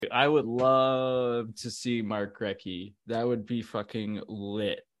I would love to see Mark Recchi. That would be fucking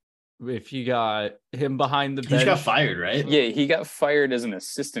lit. If you got him behind the bench. He got fired, right? Yeah, he got fired as an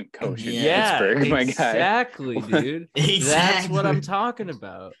assistant coach in Pittsburgh, my guy. Exactly, dude. Exactly. That's what I'm talking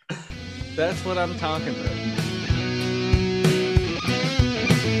about. That's what I'm talking about.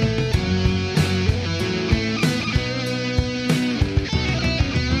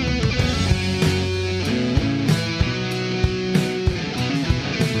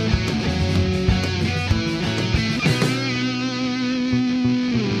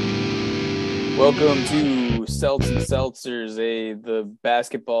 Welcome to Seltz and Seltzers, the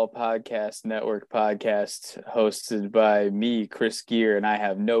basketball podcast network podcast hosted by me, Chris Gear, and I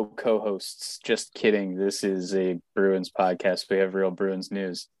have no co-hosts. Just kidding. This is a Bruins podcast. We have real Bruins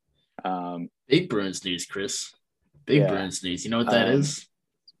news. Big Bruins news, Chris. Big Bruins news. You know what that is?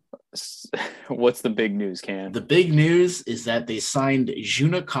 What's the big news, Cam? The big news is that they signed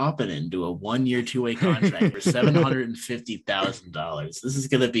Juna Koppinen to a 1-year, 2-way contract for $750,000. This is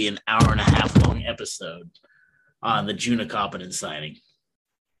going to be an hour and a half long episode on the Juna Koppinen signing.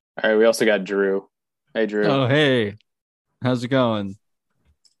 All right, we also got Drew. Hey, Drew. Oh, hey. How's it going?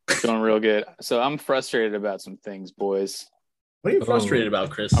 Going real good. So I'm frustrated about some things, boys. What are you frustrated about,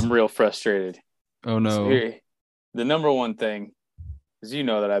 Chris? I'm real frustrated. Oh, no. So here, the number one thing is, you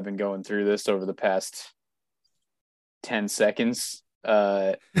know that I've been going through this over the past 10 seconds.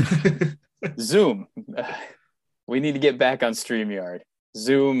 Zoom. We need to get back on StreamYard.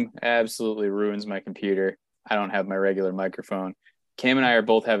 Zoom absolutely ruins my computer. I don't have my regular microphone. Cam and I are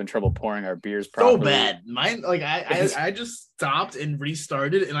both having trouble pouring our beers properly. So bad. Mine, I just stopped and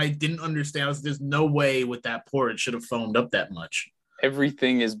restarted, and I didn't understand. There's no way with that pour it should have foamed up that much.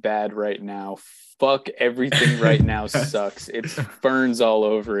 Everything is bad right now. Fuck, everything right now sucks. It's ferns all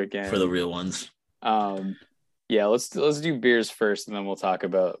over again. For the real ones. Yeah, let's do beers first, and then we'll talk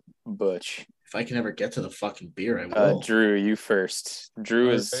about Butch. If I can ever get to the fucking beer, I will. Drew, you first.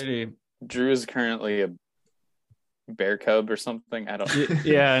 Drew is currently a bear cub or something. I don't.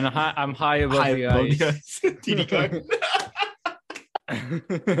 Yeah, and I'm high above the ice. TD card.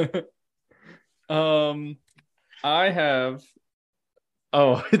 I have.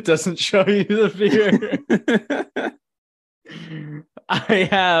 Oh, it doesn't show you the beer. I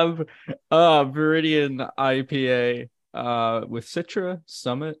have Viridian IPA with Citra,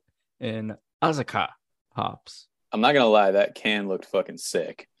 Summit, and Azaka hops. I'm not gonna lie, that can looked fucking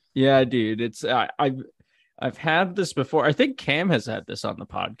sick. Yeah, dude. It's I've had this before. I think Cam has had this on the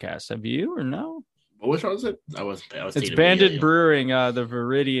podcast. Have you or no? Which one was it? It's Bandit Brewing, the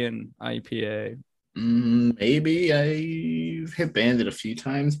Viridian IPA. Maybe I've hit Bandit a few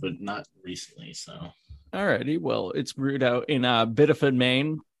times, but not recently. So, alrighty. Well, it's brewed out in Biddeford,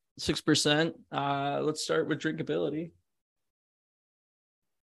 Maine, 6%. Let's start with drinkability.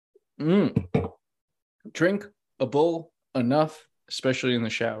 Drinkable enough, especially in the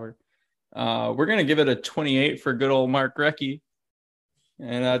shower. We're gonna give it a 28 for good old Mark Recchi,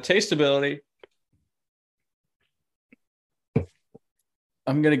 and tasteability.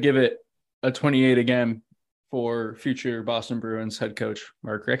 I'm gonna give it a 28 again for future Boston Bruins head coach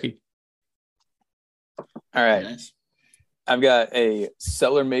Mark Recchi. All right. Nice. I've got a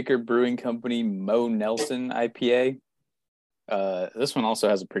Cellar Maker Brewing Company Mo Nelson IPA. This one also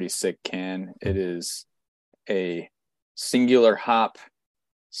has a pretty sick can. It is a singular hop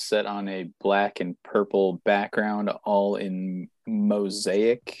set on a black and purple background, all in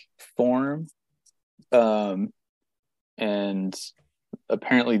mosaic form. And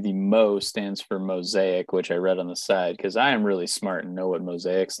apparently the Mo stands for mosaic, which I read on the side because I am really smart and know what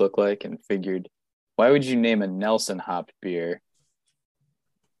mosaics look like, and figured, why would you name a Nelson hopped beer?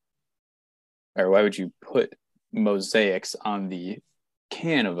 Or why would you put mosaics on the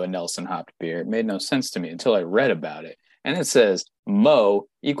can of a Nelson hopped beer? It made no sense to me until I read about it. And it says Mo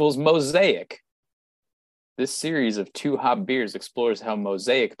equals mosaic. This series of 2 hop beers explores how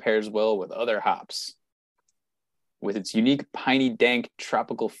mosaic pairs well with other hops. With its unique piney, dank,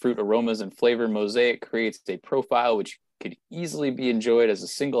 tropical fruit aromas and flavor, Mosaic creates a profile which could easily be enjoyed as a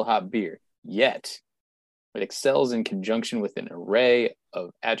single hop beer. Yet, it excels in conjunction with an array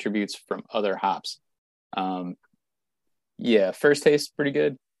of attributes from other hops. First taste pretty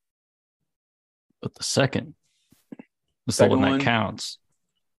good. But the second the one that counts.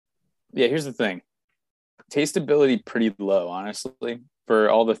 Yeah, here's the thing. Tasteability pretty low, honestly, for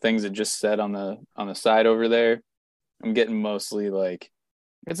all the things it just said on the side over there. I'm getting mostly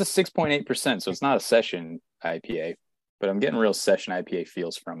it's a 6.8%, so it's not a session IPA, but I'm getting real session IPA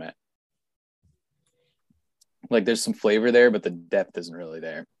feels from it. There's some flavor there, but the depth isn't really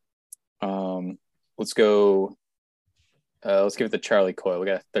there. Let's go Let's give it the Charlie Coyle. We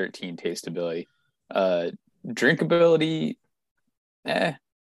got a 13 tasteability. Drinkability,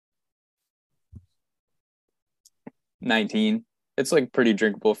 19. It's like pretty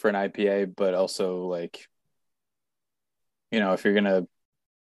drinkable for an IPA, but also like, if you're gonna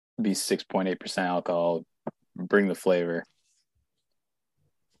be 6.8% alcohol, bring the flavor.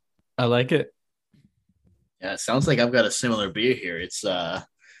 I like it. Yeah, it sounds like I've got a similar beer here. It's the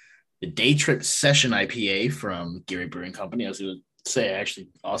Day Trip Session IPA from Geary Brewing Company. I was going to say, I actually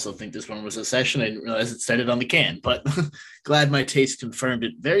also think this one was a session. I didn't realize it said it on the can, but glad my taste confirmed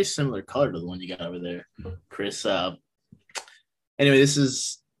it. Very similar color to the one you got over there, Chris. Anyway, this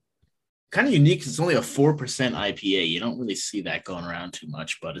is kind of unique. It's only a 4% IPA. You don't really see that going around too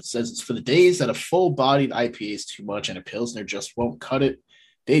much, but it says it's for the days that a full-bodied IPA is too much and a Pilsner just won't cut it.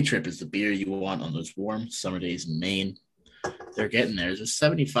 Day Trip is the beer you want on those warm summer days in Maine. They're getting there. There's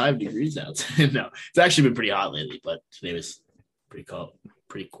 75 degrees out. No, it's actually been pretty hot lately, but today was pretty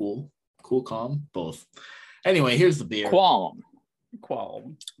cool, calm, both. Anyway, here's the beer. Qualm,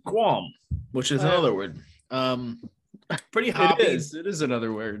 which is another word. Pretty hoppy. It is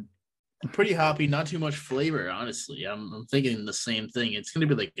another word. Pretty hoppy, not too much flavor, honestly. I'm thinking the same thing. It's going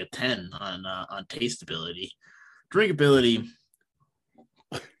to be like a 10 on tasteability. Drinkability,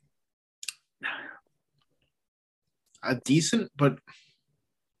 decent, but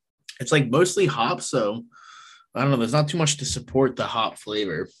it's like mostly hop, so I don't know. There's not too much to support the hop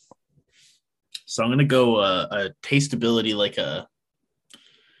flavor, so I'm gonna go a tasteability like a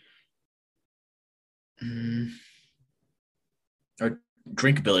or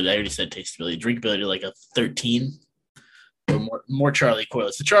drinkability. I already said tasteability. Drinkability like a 13 or more. Charlie Coyle.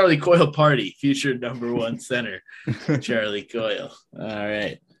 It's the Charlie Coyle party. Future #1 center, Charlie Coyle. All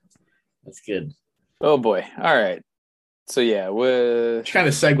right, that's good. Oh boy. All right. So yeah, which kind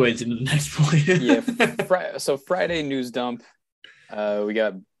of segues into the next point. Yeah. So Friday news dump. We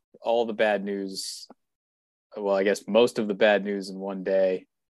got all the bad news. Well, I guess most of the bad news in one day,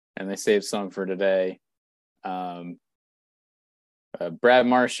 and they saved some for today. Brad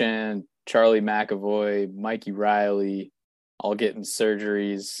Marchand, Charlie McAvoy, Mikey Riley, all getting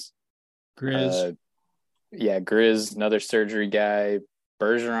surgeries. Grizz. Grizz, another surgery guy.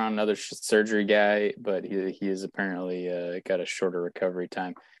 Bergeron, another surgery guy, but he is apparently got a shorter recovery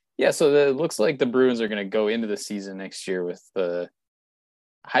time. Yeah, so it looks like the Bruins are going to go into the season next year with the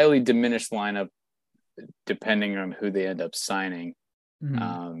highly diminished lineup, depending on who they end up signing.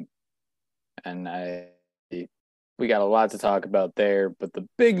 Mm-hmm. We got a lot to talk about there, but the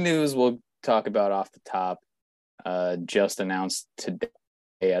big news we'll talk about off the top, just announced today,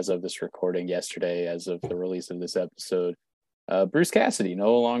 as of this recording, yesterday, as of the release of this episode. Bruce Cassidy,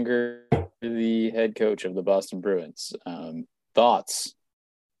 no longer the head coach of the Boston Bruins. Thoughts?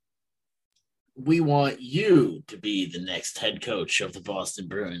 We want you to be the next head coach of the Boston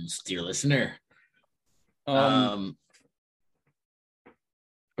Bruins, dear listener. Okay.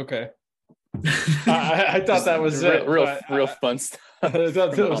 I thought that was it. Real fun stuff. I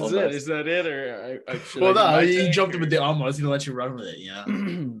thought that was it. Is that it? Or you jumped in with the almost. He's gonna let you run with it. Yeah.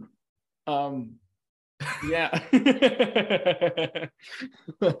 Yeah.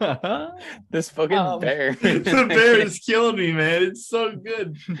 This fucking bear. The bear is killing me, man. It's so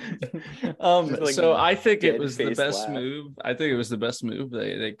good. So I think it was the best move. I think it was the best move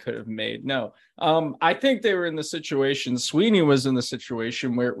they could have made. No. I think they were in the situation. Sweeney was in the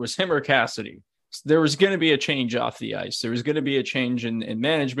situation where it was him or Cassidy. There was going to be a change off the ice. There was going to be a change in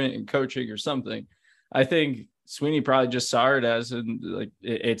management and coaching or something. I think Sweeney probably just saw it as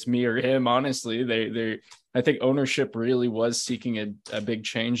it's me or him. Honestly, I think ownership really was seeking a big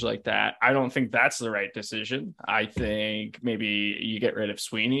change like that. I don't think that's the right decision. I think maybe you get rid of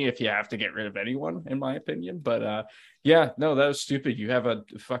Sweeney if you have to get rid of anyone, in my opinion. But that was stupid. You have a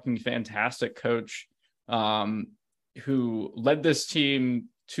fucking fantastic coach who led this team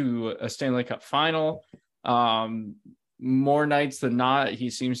to a Stanley Cup final. More nights than not,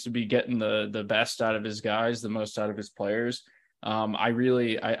 he seems to be getting the best out of his guys, the most out of his players. I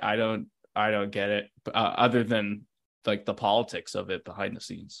don't get it, other than like the politics of it behind the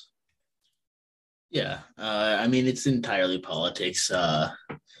scenes. Yeah, I mean it's entirely politics. Look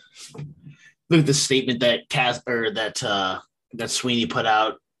at the statement that that Sweeney put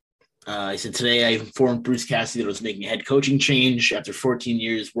out. He said, "Today I informed Bruce Cassidy that I was making a head coaching change. After 14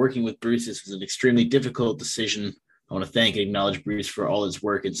 years working with Bruce, this was an extremely difficult decision. I want to thank and acknowledge Bruce for all his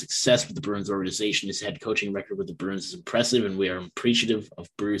work and success with the Bruins organization. His head coaching record with the Bruins is impressive, and we are appreciative of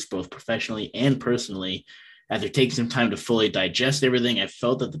Bruce both professionally and personally. After taking some time to fully digest everything, I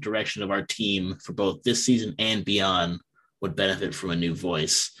felt that the direction of our team for both this season and beyond would benefit from a new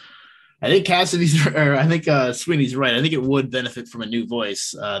voice." I think Sweeney's right. I think it would benefit from a new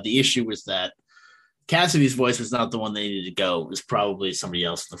voice. The issue was that Cassidy's voice was not the one they needed to go. It was probably somebody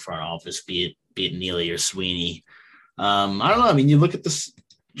else in the front office, be it Neely or Sweeney. I don't know. I mean, you look at this,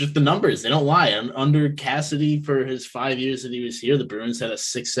 just the numbers; they don't lie. Under Cassidy, for his 5 years that he was here, the Bruins had a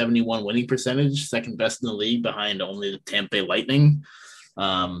 .671 winning percentage, second best in the league, behind only the Tampa Bay Lightning.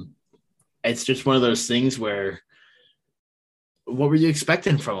 It's just one of those things where, what were you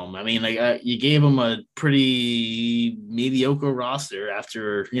expecting from him? I mean, you gave him a pretty mediocre roster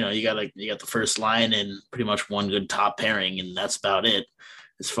after, you got the first line and pretty much one good top pairing, and that's about it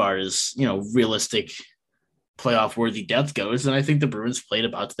as far as, realistic playoff worthy depth goes. And I think the Bruins played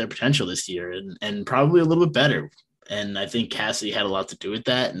about to their potential this year and probably a little bit better. And I think Cassidy had a lot to do with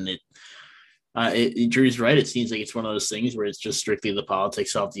that. And Drew's right. It seems like it's one of those things where it's just strictly the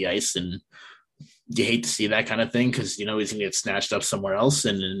politics off the ice, and you hate to see that kind of thing because, he's going to get snatched up somewhere else.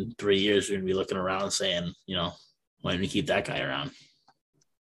 And in 3 years, we're going to be looking around and saying, why don't we keep that guy around?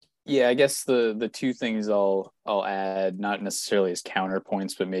 Yeah, I guess the two things I'll add, not necessarily as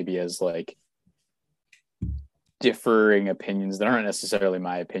counterpoints, but maybe as like differing opinions that aren't necessarily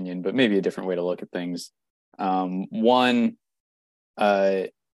my opinion, but maybe a different way to look at things. One,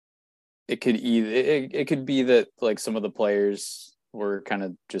 it could be that like some of the players were kind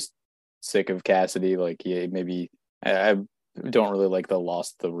of just sick of Cassidy. Like, yeah, maybe I don't really like the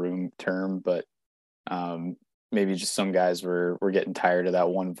lost the room term, but maybe just some guys were getting tired of that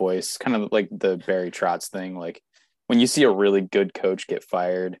one voice, kind of like the Barry Trotz thing. Like when you see a really good coach get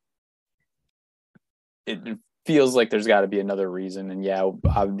fired, it feels like there's got to be another reason. And yeah,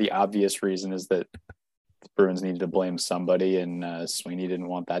 the obvious reason is that the Bruins needed to blame somebody, and Sweeney didn't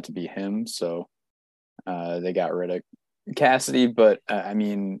want that to be him. So they got rid of Cassidy. But I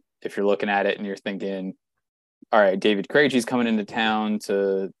mean, if you're looking at it and you're thinking, all right, David Krejci's coming into town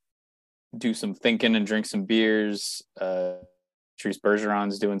to do some thinking and drink some beers. Patrice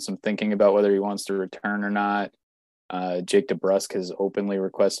Bergeron's doing some thinking about whether he wants to return or not. Jake DeBrusk has openly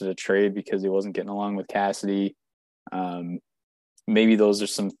requested a trade because he wasn't getting along with Cassidy. Maybe those are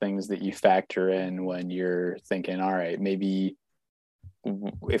some things that you factor in when you're thinking, all right, maybe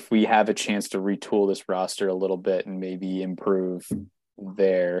if we have a chance to retool this roster a little bit and maybe improve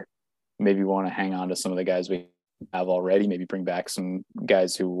there, maybe want to hang on to some of the guys we have already, maybe bring back some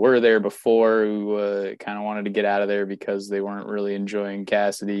guys who were there before who kind of wanted to get out of there because they weren't really enjoying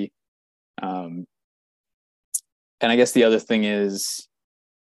Cassidy. And I guess the other thing is,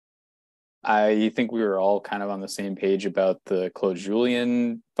 I think we were all kind of on the same page about the Claude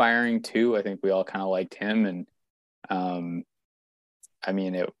Julien firing too. I think we all kind of liked him. And I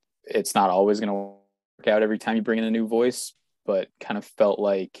mean, it's not always going to work out every time you bring in a new voice, but kind of felt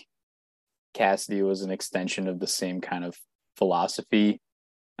like Cassidy was an extension of the same kind of philosophy.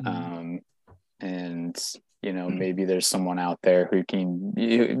 And, maybe there's someone out there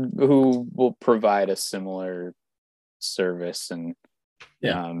who will provide a similar service and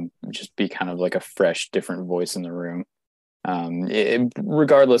just be kind of like a fresh, different voice in the room.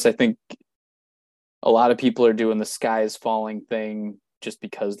 Regardless, I think a lot of people are doing the sky is falling thing just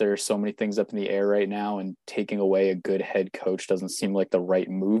because there are so many things up in the air right now, and taking away a good head coach doesn't seem like the right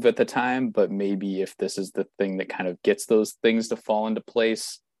move at the time. But maybe if this is the thing that kind of gets those things to fall into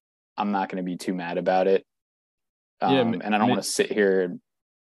place, I'm not going to be too mad about it. And I don't want to sit here and...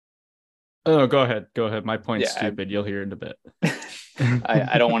 Oh, go ahead. My point's stupid. You'll hear it in a bit.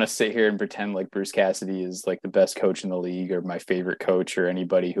 I don't want to sit here and pretend like Bruce Cassidy is like the best coach in the league or my favorite coach or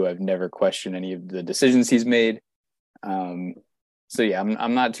anybody who I've never questioned any of the decisions he's made. So yeah,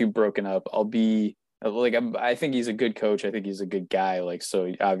 I'm not too broken up. I'll be like, I think he's a good coach. I think he's a good guy. Like,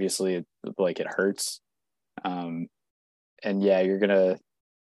 so obviously it hurts. And yeah, you're gonna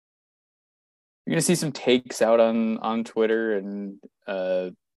see some takes out on Twitter, and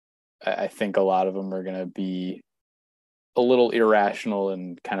I think a lot of them are gonna be a little irrational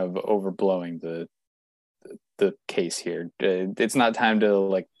and kind of overblowing the case here. It's not time to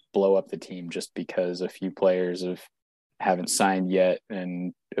like blow up the team just because a few players haven't signed yet,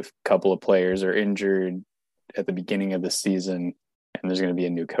 and a couple of players are injured at the beginning of the season, and there's going to be a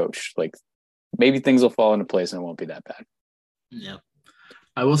new coach. Like, maybe things will fall into place and it won't be that bad. Yeah.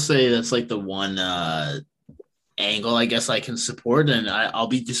 I will say that's like the one angle I guess I can support, and I'll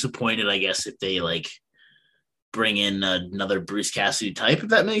be disappointed, I guess, if they like bring in another Bruce Cassidy type, if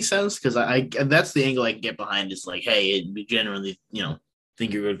that makes sense, because I that's the angle I can get behind. Is like, hey, we generally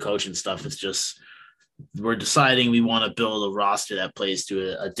think you're a good coach and stuff. It's just we're deciding we want to build a roster that plays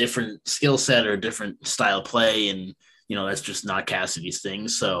to a different skill set or a different style of play, and that's just not Cassidy's thing.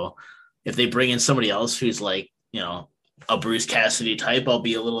 So if they bring in somebody else who's like a Bruce Cassidy type, I'll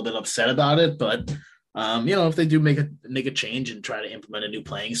be a little bit upset about it. But if they do make a change and try to implement a new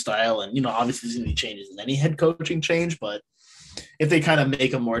playing style, and obviously there's going to be changes in any head coaching change, but if they kind of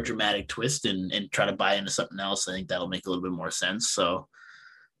make a more dramatic twist and try to buy into something else, I think that'll make a little bit more sense. So,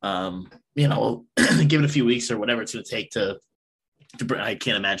 we'll give it a few weeks or whatever it's going to take to bring, I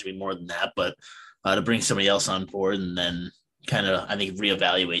can't imagine it be more than that, but to bring somebody else on board and then kind of, I think,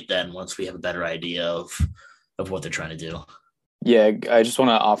 reevaluate then once we have a better idea of what they're trying to do. Yeah, I just want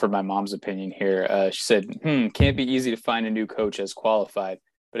to offer my mom's opinion here. She said, can't be easy to find a new coach as qualified,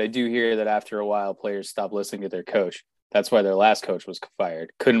 but I do hear that after a while, players stop listening to their coach. That's why their last coach was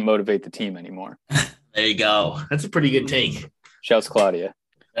fired. Couldn't motivate the team anymore. There you go. That's a pretty good take. Shouts Claudia.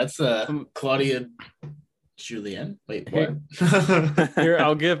 That's Claudia Julien. Wait, what? Here,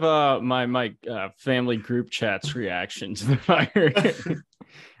 I'll give my family group chat's reaction to the fire.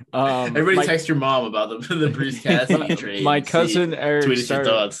 Everybody text your mom about the Bruce Cassidy trade. My cousin Eric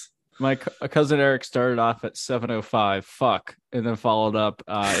My cousin Eric started off at 7:05, fuck, and then followed up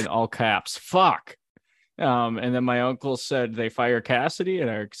in all caps, fuck. And then my uncle said they fire Cassidy, and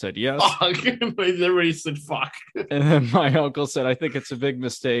Eric said yes. Fuck. Everybody said fuck. And then my uncle said, I think it's a big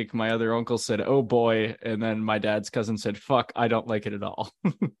mistake. My other uncle said, oh boy. And then my dad's cousin said, fuck, I don't like it at all.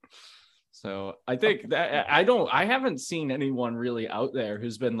 So I think that I haven't seen anyone really out there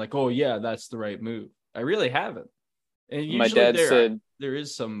who's been like, oh yeah, that's the right move. I really haven't. And usually my dad said there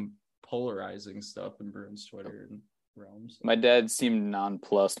is some polarizing stuff in Bruins Twitter and realms. My dad seemed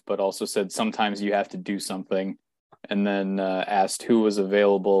nonplussed, but also said sometimes you have to do something. And then asked who was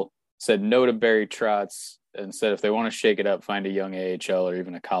available, said no to Barry Trotz, and said if they want to shake it up, find a young AHL or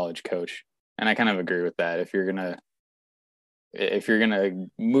even a college coach. And I kind of agree with that. If you're gonna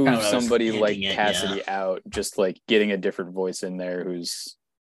move somebody like Cassidy out, just like getting a different voice in there who's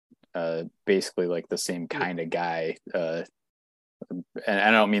basically like the same kind of guy. And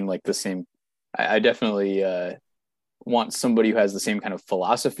I don't mean like the same. I definitely want somebody who has the same kind of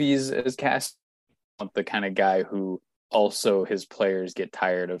philosophies as Cass. I want the kind of guy who also his players get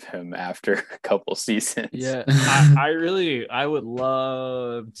tired of him after a couple seasons. Yeah, I would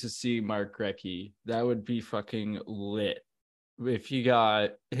love to see Mark Recchi. That would be fucking lit. If you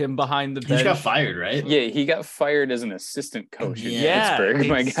got him behind the bench. He got fired, right? Yeah, he got fired as an assistant coach in Pittsburgh,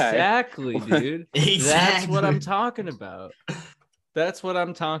 my guy. Exactly, dude. Exactly. That's what I'm talking about.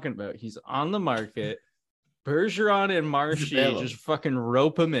 He's on the market. Bergeron and Marshy just fucking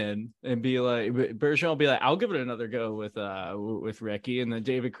rope him in and be like, Bergeron will be like, I'll give it another go with Recchi, and then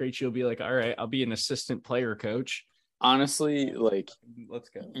David Krejci will be like, all right, I'll be an assistant player coach. Honestly, like, let's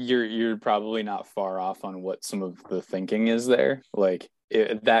go. You're probably not far off on what some of the thinking is there. Like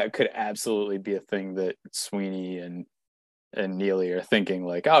that could absolutely be a thing that Sweeney and Neely are thinking.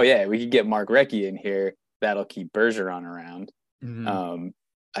 Like, oh yeah, we could get Mark Recchi in here. That'll keep Bergeron around. Mm-hmm.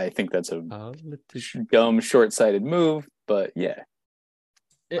 I think that's a dumb, short-sighted move, but yeah.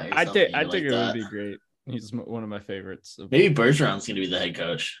 I think it would be great. He's one of my favorites. Maybe Bergeron's going to be the head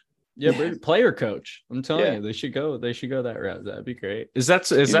coach. Yeah, player coach. I'm telling you, they should go that route. That'd be great. Is that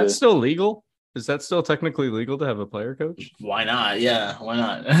still legal? Is that still technically legal to have a player coach? Why not? Yeah, why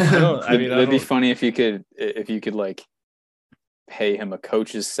not? It'd be funny if you could like pay him a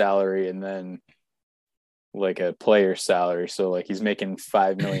coach's salary and then like a player salary. So like he's making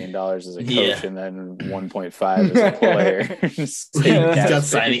 $5 million as a coach and then 1.5 as a player. He's got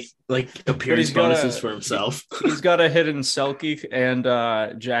signing like appearance bonuses for himself. He's got a hidden Selke and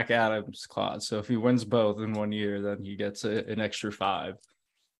Jack Adams clause. So if he wins both in 1 year, then he gets an extra 5.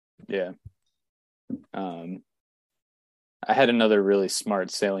 Yeah. I had another really smart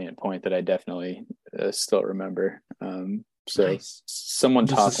salient point that I definitely still remember. So nice. Someone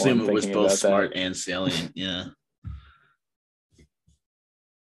just talk assume it was both smart that. And salient. Yeah.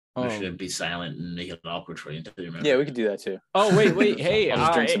 Or should it be silent and make it awkward for you until you remember? Yeah, we could do that too. Oh, wait. Hey, I'll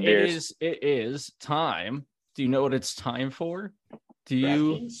just drink some beers. It is time. Do you know what it's time for? Do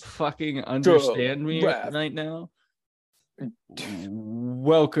you fucking understand me right now?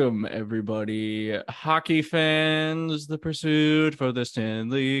 Welcome, everybody. Hockey fans, the pursuit for the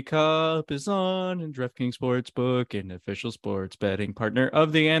Stanley Cup is on, and DraftKings Sportsbook, an official sports betting partner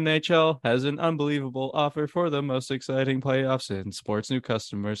of the NHL, has an unbelievable offer for the most exciting playoffs, and sports new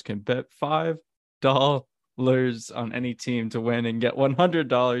customers can bet $5 on any team to win and get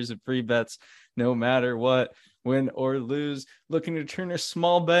 $100 in free bets no matter what. Win or lose, looking to turn a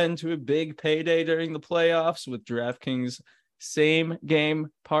small bet into a big payday during the playoffs with DraftKings same game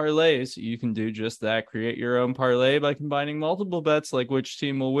parlays. You can do just that. Create your own parlay by combining multiple bets like which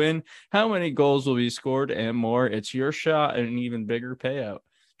team will win, how many goals will be scored, and more. It's your shot at an even bigger payout.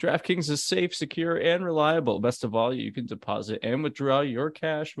 DraftKings is safe, secure, and reliable. Best of all, you can deposit and withdraw your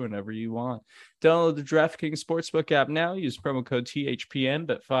cash whenever you want. Download the DraftKings Sportsbook app now. Use promo code THPN.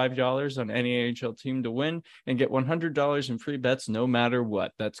 Bet $5 on any NHL team to win and get $100 in free bets no matter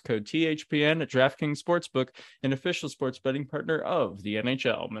what. That's code THPN at DraftKings Sportsbook, an official sports betting partner of the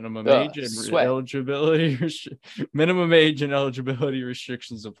NHL. Minimum age and eligibility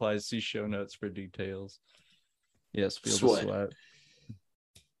restrictions apply. See show notes for details. Yes, feel the sweat.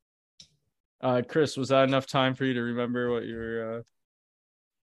 Chris, was that enough time for you to remember what you're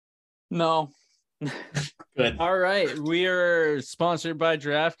No. Good. All right, we are sponsored by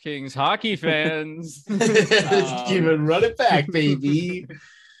DraftKings. Hockey fans, Keep it, run it back, baby.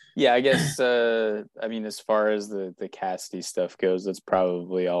 Yeah, I guess as far as the Cassidy stuff goes, that's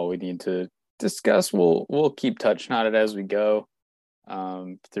probably all we need to discuss. We'll keep touching on it as we go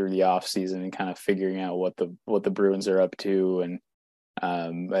through the off season and kind of figuring out what the Bruins are up to. And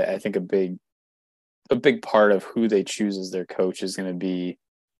I think a big part of who they choose as their coach is going to be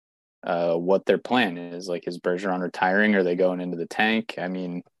what their plan is. Like, is Bergeron retiring? Are they going into the tank? I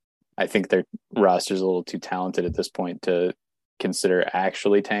mean, I think their roster's a little too talented at this point to consider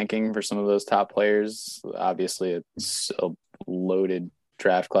actually tanking for some of those top players. Obviously, it's a loaded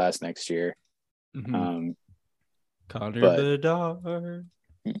draft class next year. Mm-hmm. Connor Bedard.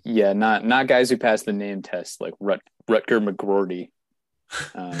 Yeah, not guys who pass the name test like Rutger McGroarty.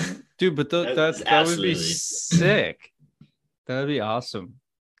 Dude, but that would be sick. That would be awesome.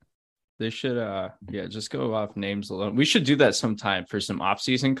 They should just go off names alone. We should do that sometime for some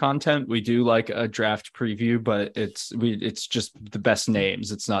off-season content. We do like a draft preview, but it's just the best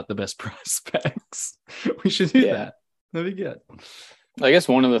names. It's not the best prospects. We should do that. That'd be good. I guess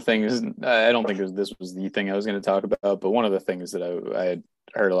one of the things, I don't think this was the thing I was going to talk about, but one of the things that I had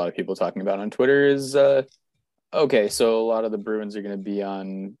heard a lot of people talking about on Twitter is, okay, so a lot of the Bruins are going to be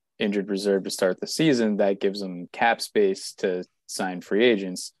on injured reserve to start the season. That gives them cap space to sign free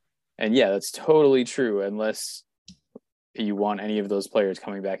agents. And yeah, that's totally true, unless you want any of those players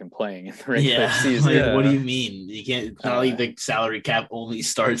coming back and playing in the regular season. Like, what do you mean? You can't. It's not like the salary cap only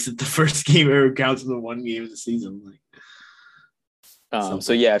starts at the first game or counts in the one game of the season.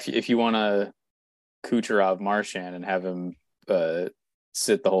 So yeah, if you want to Kucherov Marchand and have him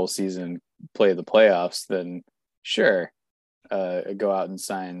sit the whole season, play the playoffs, then sure, go out and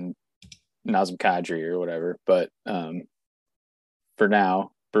sign Nazem Kadri or whatever. But for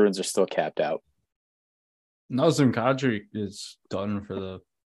now, Bruins are still capped out. Nazem Kadri is done for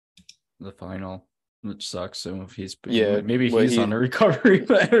the final, which sucks. So if he's he's on a recovery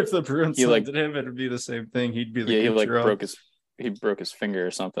plan. If the Bruins selected him, it'd be the same thing. He'd be the he broke his finger or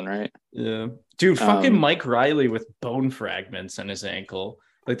something, right? Yeah, dude, fucking Mike Riley with bone fragments in his ankle.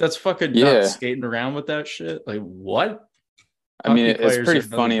 Like, that's fucking nuts, skating around with that shit. Like, what? I mean, it's pretty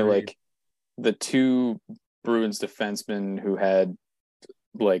funny. Like, the two Bruins defensemen who had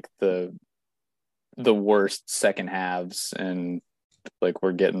like the worst second halves and like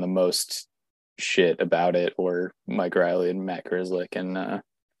we're getting the most shit about it, or Mike Riley and Matt Grzelcyk. And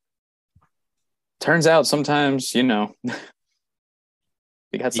turns out sometimes,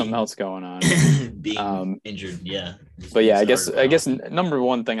 they got something else going on. Being injured, yeah. But yeah, I guess number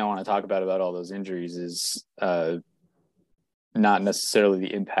one thing I want to talk about all those injuries is not necessarily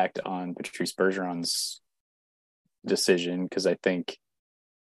the impact on Patrice Bergeron's decision, because I think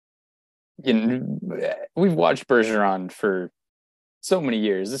we've watched Bergeron for so many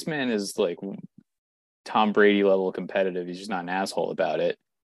years. This man is like Tom Brady level competitive. He's just not an asshole about it.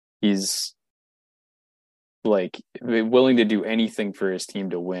 He's like willing to do anything for his team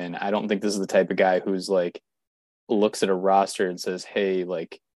to win. I don't think this is the type of guy who's like looks at a roster and says, hey,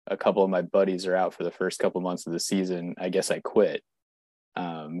 like a couple of my buddies are out for the first couple months of the season, I guess I quit.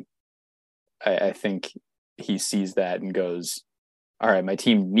 I think he sees that and goes, all right, my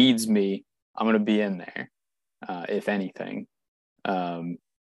team needs me. I'm going to be in there, if anything. But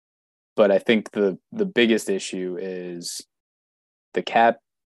I think the biggest issue is the cap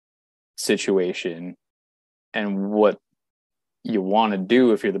situation. And what you want to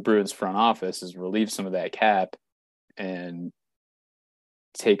do if you're the Bruins front office is relieve some of that cap and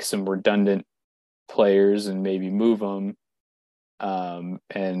take some redundant players and maybe move them.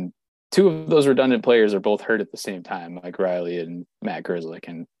 And two of those redundant players are both hurt at the same time, Mike Riley and Matt Grzelcyk.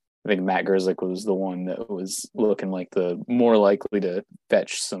 And I think Matt Grzelcyk was the one that was looking like the more likely to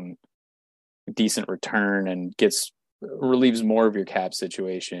fetch some decent return and relieves more of your cap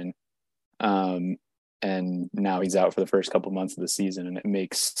situation. And now he's out for the first couple months of the season, and it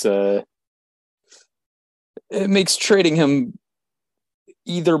makes trading him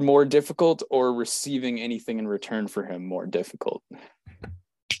either more difficult or receiving anything in return for him more difficult.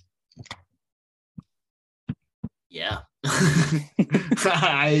 Yeah.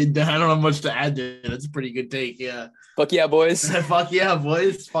 I don't have much to add to it. That's a pretty good take. Yeah. Fuck yeah, boys. Fuck yeah,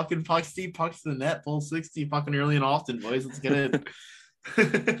 boys. Fucking pucks deep, pucks to the net, full 60, fucking early and often, boys. Let's get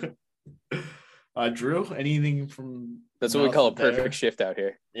it. Drew, anything from that's what we call a perfect shift out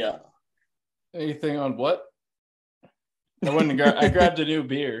here. Yeah. Anything on what? I grabbed a new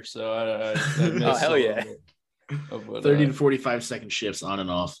beer, so I oh hell yeah. Of what, 30 to 45-second shifts on and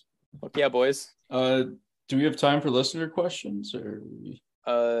off. Fuck yeah, boys. Do we have time for listener questions or?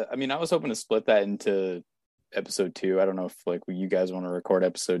 I mean, I was hoping to split that into episode 2. I don't know if like you guys want to record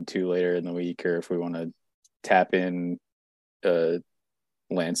episode 2 later in the week, or if we want to tap in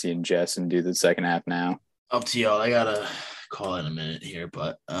Lancey and Jess and do the second half now. Up to y'all. I gotta call in a minute here,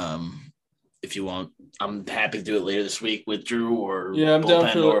 but if you want, I'm happy to do it later this week with Drew or I'm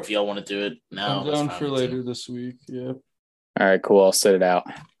down for. Or if y'all want to do it now, I'm down for later this week. Yeah. All right, cool. I'll set it out.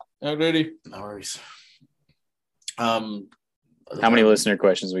 Alrighty. No worries. How many listener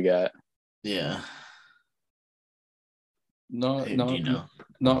questions we got? Yeah. Not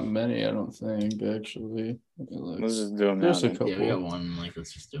many, I don't think, actually. Let's just do them now. There's a couple. Yeah, we got one.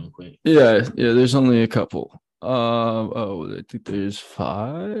 Let's just do them quick. Yeah, there's only a couple. I think there's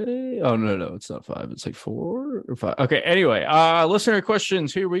 5. Oh, no, it's not 5. It's like 4 or 5. Okay, anyway, listener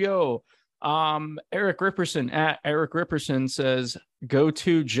questions. Here we go. Eric Ripperson at Eric Ripperson says, go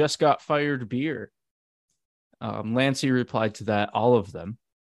to just got fired beer. Lancey replied to that, all of them.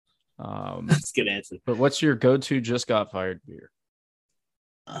 That's a good answer. But what's your go-to just got fired beer?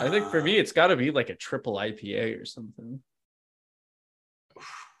 I think for me, it's got to be like a triple IPA or something.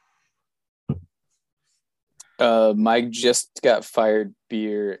 My just got fired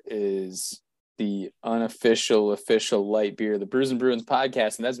beer is the official light beer, the Brews and Bruins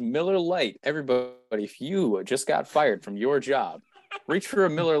podcast, and that's Miller Lite. Everybody, if you just got fired from your job, reach for a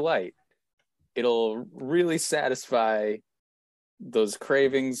Miller Lite. It'll really satisfy those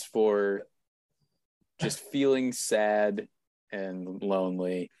cravings for just feeling sad and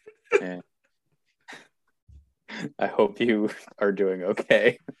lonely. And I hope you are doing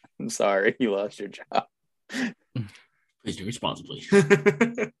okay. I'm sorry you lost your job. Please do responsibly.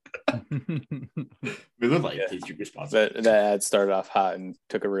 Miller Lite, please do responsibly. That ad started off hot and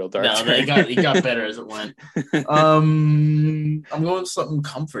took a real dark turn. It got better as it went. I'm going something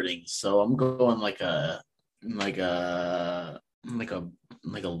comforting, so I'm going like a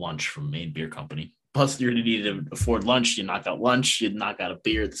lunch from Maine Beer Company. Plus, you're gonna need to afford lunch. You knock out lunch, you knock out a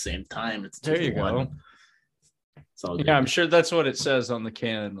beer at the same time. It's there you go. Yeah, I'm sure that's what it says on the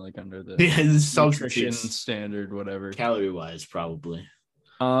can, like under the nutrition standard, whatever. Calorie wise, probably.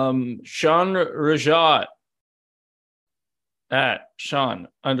 Sean Rajat at Sean_Rajate.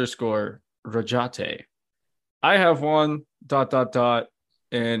 I have one ...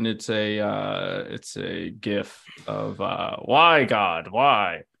 and it's a GIF of why God,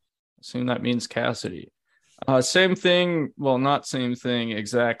 why? I assume that means Cassidy. Same thing, well, not same thing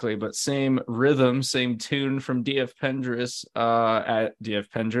exactly, but same rhythm, same tune from DF Pendris at DF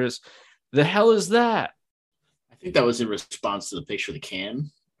Pendris. The hell is that? I think that was in response to the picture of the can,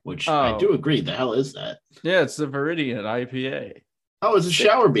 which I do agree. The hell is that? Yeah, it's the Viridian IPA. Oh, it's a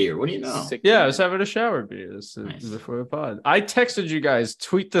shower beer. What do you know? I was having a shower beer. This is before the pod. I texted you guys,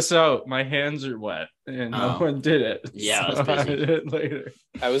 tweet this out. My hands are wet, and no one did it. Yeah, so I did it later.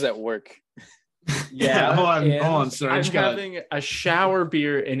 I was at work. Yeah, hold on, sir. I'm having a shower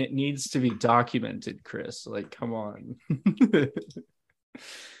beer, and it needs to be documented, Chris. Like, come on.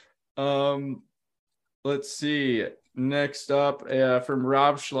 Let's see. Next up, from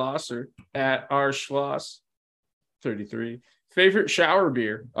Rob Schlosser at R Schloss 33. Favorite shower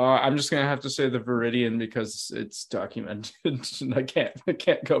beer? I'm just gonna have to say the Viridian because it's documented. And I can't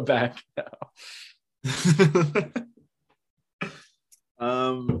go back now.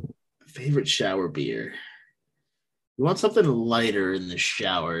 Favorite shower beer. You want something lighter in the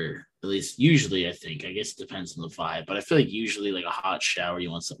shower, at least usually. I think. I guess it depends on the vibe, but I feel like usually like a hot shower,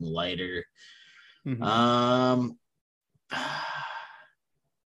 you want something lighter. Mm-hmm.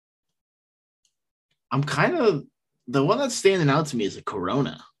 I'm kind of. The one that's standing out to me is a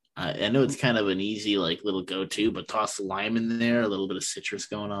Corona. I know it's kind of an easy, like, little go-to, but toss the lime in there, a little bit of citrus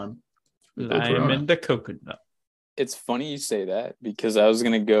going on. Lime and the coconut. It's funny you say that because I was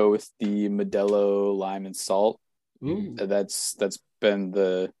gonna go with the Modelo lime and salt. Ooh. That's been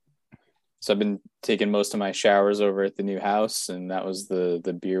so I've been taking most of my showers over at the new house, and that was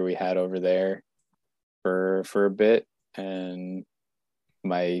the beer we had over there for a bit, and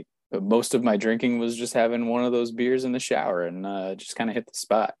most of my drinking was just having one of those beers in the shower, and just kind of hit the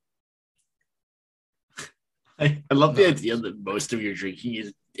spot. I love the idea that most of your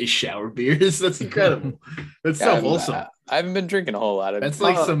drinking is shower beers. That's incredible. That's so wholesome. I haven't been drinking a whole lot of. That's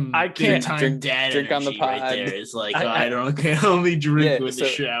like some I can't time dad drink on the pod. right there. It's like I can only drink in the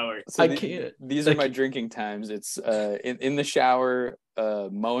shower. So I can't. These are my drinking times. It's in the shower,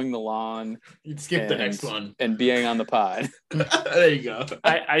 mowing the lawn. You'd skip the next one and being on the pod. There you go.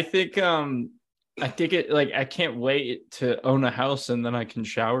 I think it like I can't wait to own a house and then I can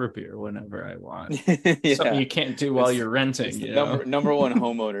shower beer whenever I want. Something you can't do while you're renting. Number one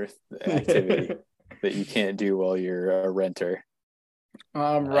homeowner activity that you can't do while you're a renter.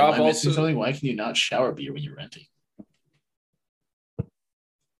 Rob, also something. Why can you not shower beer when you're renting?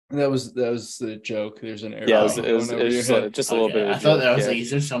 That was the joke. There's an error. Yeah, it was just a little bit. I thought that was like,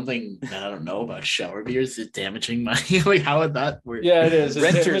 is there something that I don't know about shower beers that's damaging my like? How would that work? Yeah, it is.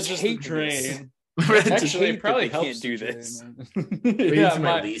 Renters hate drain. Actually, it probably helps. Can't do this. Yeah,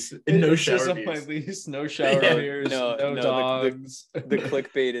 my lease. No shower beers. My lease. No shower beers. No dogs. The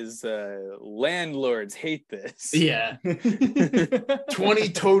clickbait is landlords hate this. Yeah. 20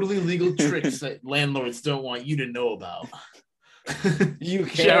 totally legal tricks that landlords don't want you to know about. You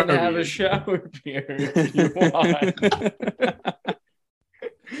can have a shower beer if you want.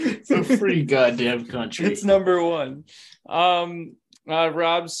 It's a free goddamn country. It's number one.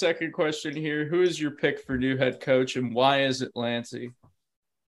 Rob's second question here. Who is your pick for new head coach and why is it Lancey?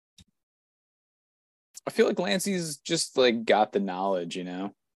 I feel like Lancey's just like got the knowledge, you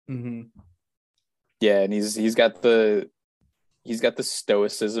know? Mm-hmm. Yeah, and he's got the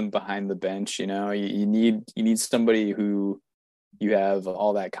stoicism behind the bench, you know? You need somebody who you have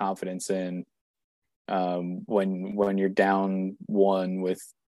all that confidence in when you're down one with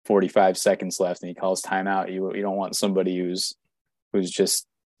 45 seconds left and he calls timeout. You don't want somebody who's just,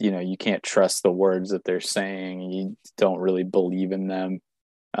 you know, you can't trust the words that they're saying. You don't really believe in them.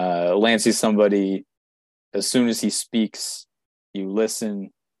 Lancey's somebody, as soon as he speaks, you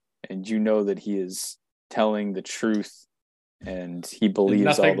listen and you know that he is telling the truth and he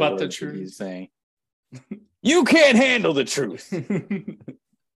believes all the words that he's saying. You can't handle the truth.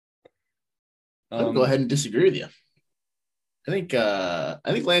 I'll go ahead and disagree with you. I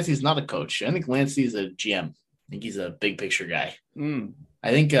think Lancey's not a coach. I think Lancey's a GM. I think he's a big picture guy.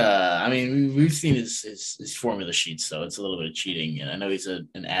 I think, we've seen his formula sheets, so it's a little bit of cheating. And I know he's an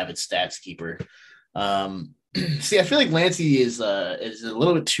avid stats keeper. See, I feel like Lancey is a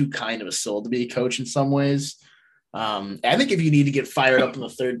little bit too kind of a soul to be a coach in some ways. I think if you need to get fired up in the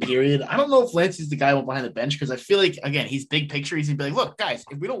third period, I don't know if Lancey's the guy behind the bench because I feel like, again, he's big picture. He's going to be like, look, guys,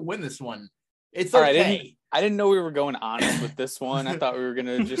 if we don't win this one, it's all okay. Right, I didn't know we were going honest with this one. I thought we were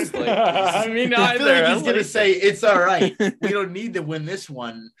gonna just like. I mean, I feel like he's gonna say it's all right. We don't need to win this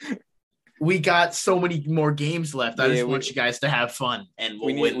one. We got so many more games left. I just want you guys to have fun, and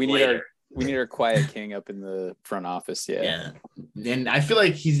we need our quiet king up in the front office. Yeah. And I feel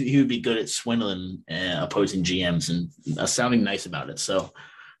like he would be good at swindling opposing GMs and sounding nice about it. So,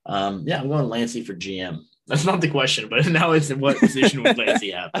 I'm going Lancey for GM. That's not the question, but now it's in what position would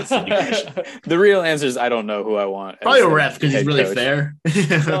Lancey have? That's the question. The real answer is I don't know who I want. Probably a ref because he's really fair.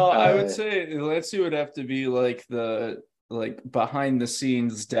 Well, I would say Lancey would have to be like the behind the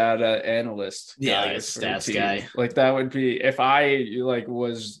scenes data analyst. Yeah, like a stats guy. Like that would be if I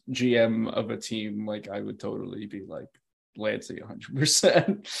was GM of a team. Like I would totally be like Lancey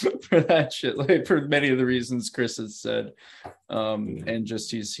 100% for that shit. Like for many of the reasons Chris has said, and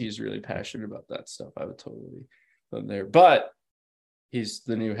just he's really passionate about that stuff. I would totally put him there, but he's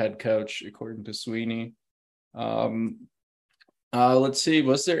the new head coach according to Sweeney. Let's see,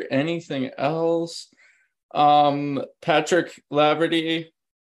 was there anything else? Patrick Laverty,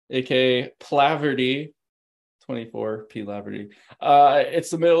 aka Plaverty, 24 P Laverty.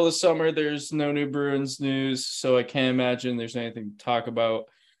 It's the middle of the summer. There's no new Bruins news, so I can't imagine there's anything to talk about.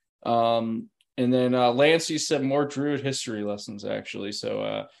 And then Lancey said more Druid history lessons, actually.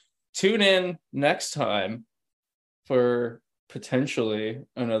 So tune in next time for potentially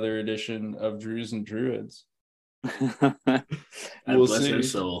another edition of Drews and Druids. We'll bless their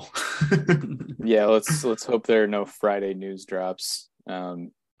soul. Yeah, let's hope there are no Friday news drops.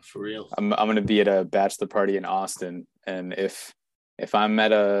 For real. I'm gonna be at a bachelor party in Austin, and if I'm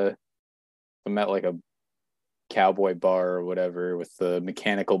at like a cowboy bar or whatever with the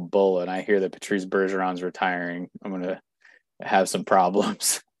mechanical bull and I hear that Patrice Bergeron's retiring, I'm gonna have some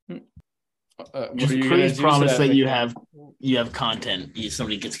problems. Just please promise that you have content.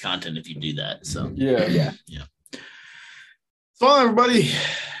 Somebody gets content if you do that. So yeah. So everybody,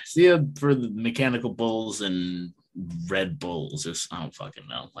 see you for the mechanical bulls and Red Bulls. I don't fucking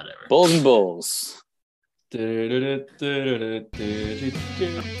know. Whatever. Bulls and Bulls.